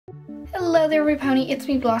Hello there, Pony. It's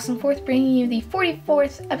me, Blossomforth, bringing you the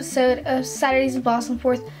 44th episode of Saturdays with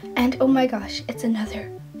Blossomforth, and oh my gosh, it's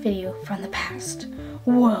another video from the past.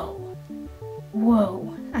 Whoa.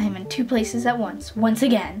 Whoa. I am in two places at once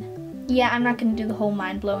again. Yeah, I'm not going to do the whole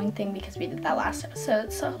mind-blowing thing because we did that last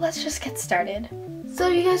episode, so let's just get started. So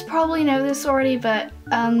you guys probably know this already, but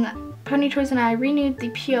PonyToys and I renewed the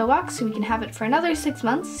P.O. box so we can have it for another 6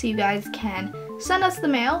 months, so you guys can send us the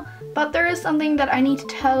mail. But there is something that I need to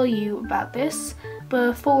tell you about this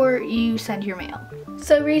before you send your mail.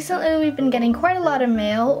 So recently we've been getting quite a lot of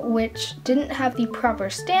mail which didn't have the proper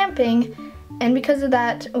stamping, and because of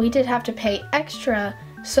that we did have to pay extra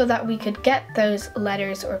so that we could get those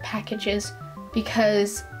letters or packages,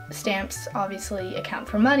 because stamps obviously account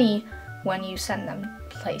for money when you send them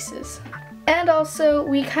places. And also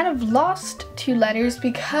we kind of lost 2 letters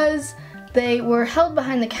because they were held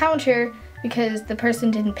behind the counter because the person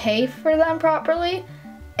didn't pay for them properly,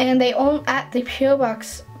 and they at the P.O.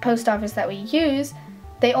 box post office that we use,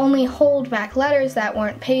 they only hold back letters that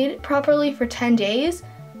weren't paid properly for 10 days,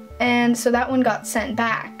 and so that one got sent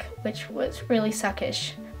back, which was really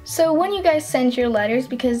suckish. So when you guys send your letters,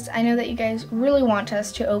 because I know that you guys really want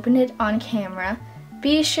us to open it on camera,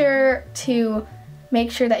 be sure to make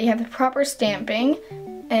sure that you have the proper stamping,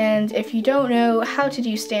 and if you don't know how to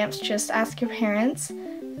do stamps, just ask your parents.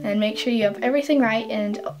 And make sure you have everything right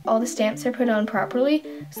and all the stamps are put on properly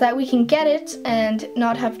so that we can get it and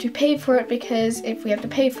not have to pay for it, because if we have to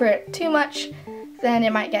pay for it too much, then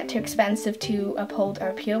it might get too expensive to uphold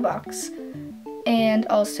our P.O. box. And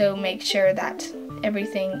also make sure that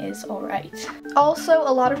everything is alright. Also,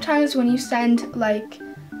 a lot of times when you send like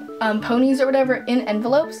ponies or whatever in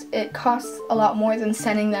envelopes, it costs a lot more than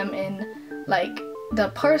sending them in like the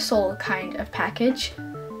parcel kind of package.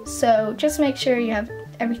 So just make sure you have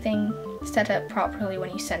everything set up properly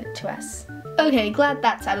when you send it to us. Okay, glad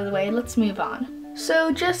that's out of the way, let's move on.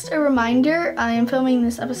 So just a reminder, I am filming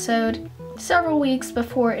this episode several weeks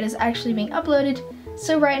before it is actually being uploaded,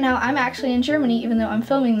 so right now I'm actually in Germany even though I'm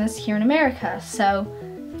filming this here in America, so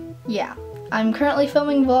yeah. I'm currently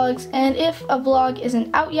filming vlogs, and if a vlog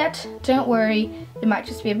isn't out yet, don't worry, it might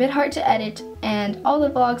just be a bit hard to edit, and all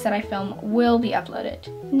the vlogs that I film will be uploaded.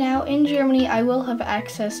 Now in Germany I will have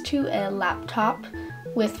access to a laptop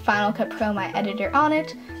with Final Cut Pro, my editor, on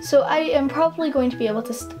it, so I am probably going to be able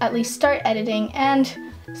to at least start editing and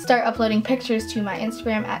start uploading pictures to my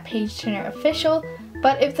Instagram at PageTunerOfficial.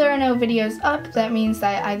 But if there are no videos up, that means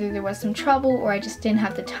that either there was some trouble or I just didn't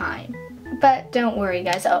have the time. But don't worry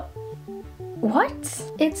guys. Oh,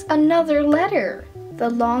 what? It's another letter! The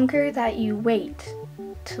longer that you wait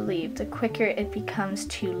to leave, the quicker it becomes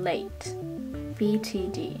too late.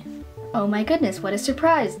 BTD. Oh my goodness, what a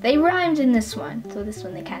surprise! They rhymed in this one. So this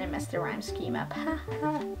one they kind of messed the rhyme scheme up.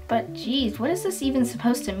 Haha. But geez, what is this even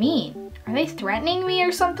supposed to mean? Are they threatening me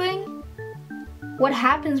or something? What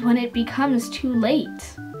happens when it becomes too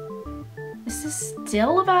late? Is this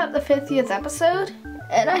still about the 50th episode?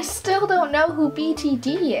 And I still don't know who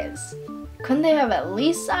BTD is. Couldn't they have at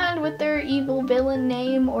least signed with their evil villain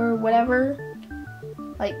name or whatever?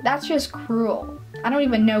 Like, that's just cruel. I don't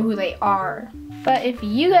even know who they are. But if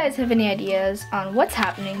you guys have any ideas on what's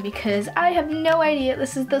happening, because I have no idea,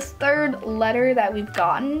 this is the 3rd letter that we've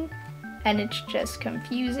gotten, and it's just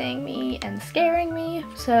confusing me and scaring me,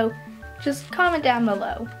 so just comment down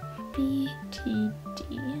below. BTD.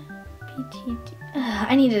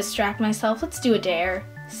 I need to distract myself. Let's do a dare.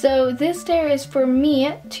 So this dare is for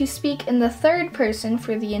me to speak in the 3rd person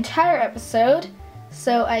for the entire episode.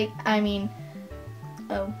 So I mean,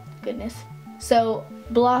 oh goodness. So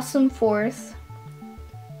Blossomforth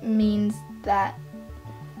means that,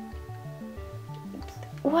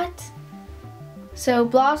 what? So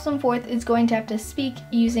Blossomforth is going to have to speak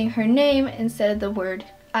using her name instead of the word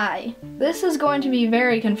I. This is going to be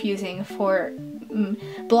very confusing for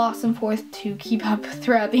Blossomforth to keep up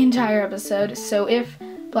throughout the entire episode, so if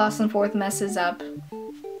Blossomforth messes up,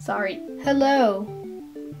 sorry. Hello,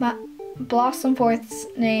 Blossomforth's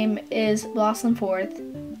name is Blossomforth,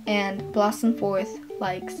 and Blossomforth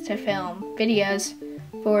likes to film videos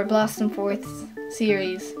for Blossomforth's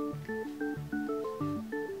series,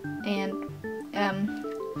 and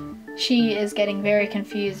she is getting very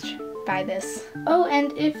confused by this. Oh,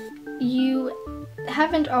 and if you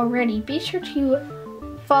haven't already, be sure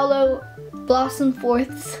to follow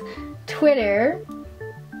Blossomforth's Twitter.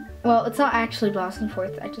 Well, it's not actually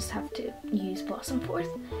Blossomforth, I just have to use Blossomforth,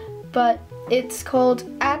 but it's called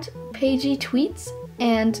 @PagieTweets,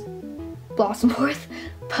 and Blossomforth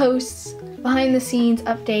posts behind the scenes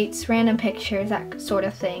updates, random pictures, that sort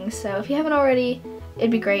of thing. So if you haven't already,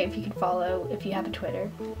 it'd be great if you could follow if you have a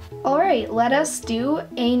Twitter. Alright, let us do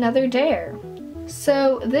another dare.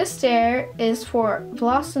 So this dare is for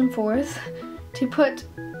Blossomforth to put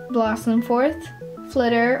Blossomforth,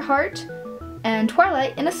 Flitter Heart, and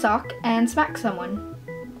Twilight in a sock and smack someone.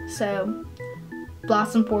 So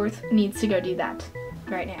Blossomforth needs to go do that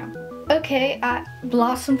right now. Okay,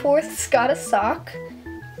 Blossomforth's got a sock,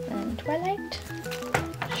 and Twilight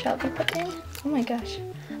shall be put in. Oh my gosh.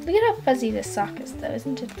 Look at how fuzzy this sock is though,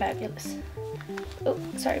 isn't it fabulous? Oh,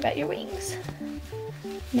 sorry about your wings.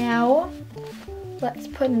 Now, let's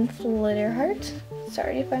put in Flitter Heart.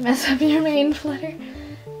 Sorry if I mess up your main Flitter.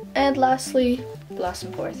 And lastly,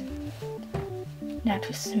 Blossomforth. Now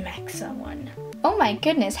to smack someone. Oh my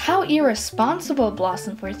goodness, how irresponsible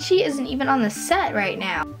Blossomforth. She isn't even on the set right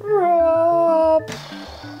now.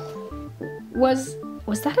 Was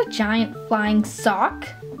that a giant flying sock?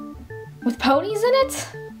 With ponies in it?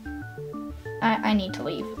 I need to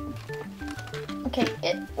leave. Okay,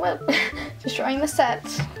 destroying the set.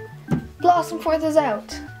 Blossomforth is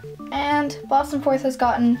out. And Blossomforth has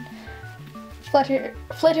gotten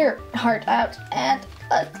Flitter Heart out and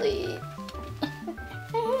ugly.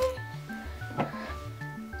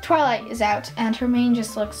 Twilight is out and her mane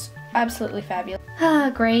just looks absolutely fabulous.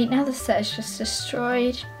 Ah, great, now the set is just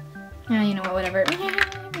destroyed. Ah, you know what, whatever.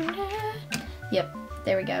 Yep,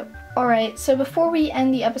 there we go. Alright, so before we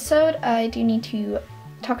end the episode, I do need to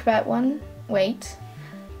talk about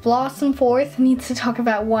Blossomforth needs to talk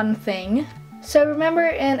about one thing. So remember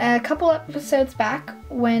in a couple episodes back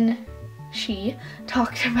when she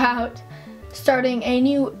talked about starting a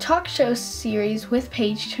new talk show series with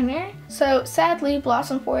Pagie. So sadly,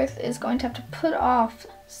 Blossomforth is going to have to put off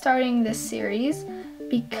starting this series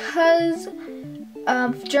because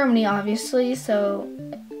of Germany, obviously. So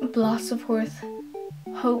Blossomforth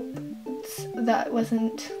hopes that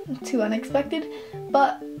wasn't too unexpected,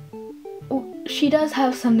 but she does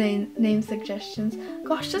have some name suggestions.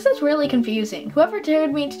 Gosh, this is really confusing. Whoever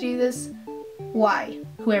dared me to do this, why?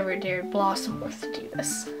 Whoever dared Blossomforth to do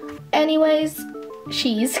this. Anyways,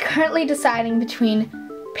 she's currently deciding between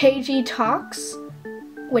Pagie Talks,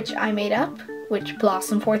 which I made up, which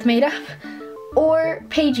Blossomforth made up, or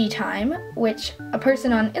Pagie Time, which a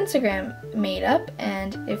person on Instagram made up,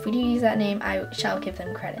 and if we do use that name, I shall give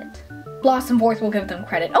them credit. Blossomforth will give them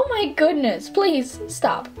credit. Oh my goodness, please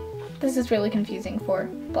stop. This is really confusing for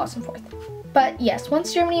Blossomforth. But yes,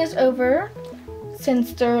 once Germany is over,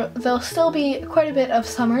 since there'll still be quite a bit of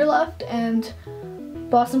summer left, and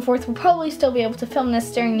Blossomforth will probably still be able to film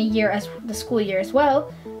this during the year as the school year as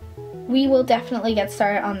well, we will definitely get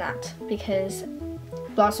started on that because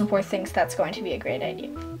Blossomforth thinks that's going to be a great idea.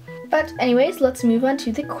 But anyways, let's move on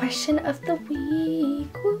to the question of the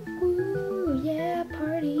week. Woo woo, yeah,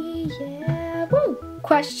 party, yeah, woo!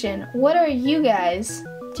 Question, what are you guys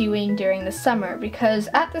doing during the summer? Because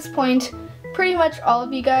at this point, pretty much all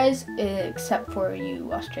of you guys, except for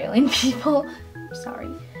you Australian people, sorry,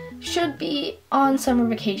 should be on summer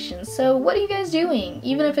vacation. So what are you guys doing?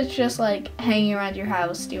 Even if it's just like hanging around your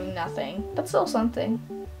house doing nothing. That's still something,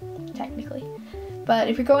 technically. But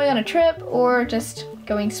if you're going on a trip or just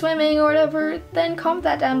going swimming or whatever, then comment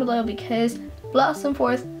that down below because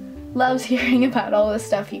Blossomforth loves hearing about all the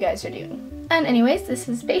stuff you guys are doing. And anyways, this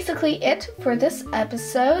is basically it for this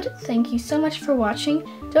episode. Thank you so much for watching.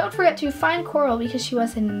 Don't forget to find Coral because she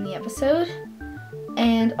wasn't in the episode.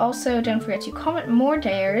 And also don't forget to comment more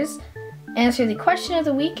dares, answer the question of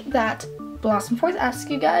the week that Blossomforth asks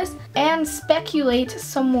you guys, and speculate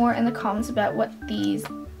some more in the comments about what these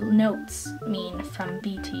notes mean from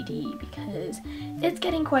BTD because it's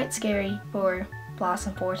getting quite scary for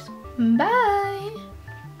Blossomforth. Bye!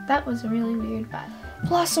 That was really weird, but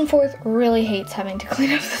Blossomforth really hates having to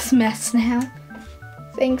clean up this mess now.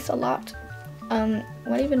 Thanks a lot.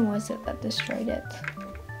 What even was it that destroyed it?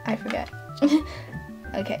 I forget.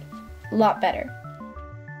 Okay, a lot better.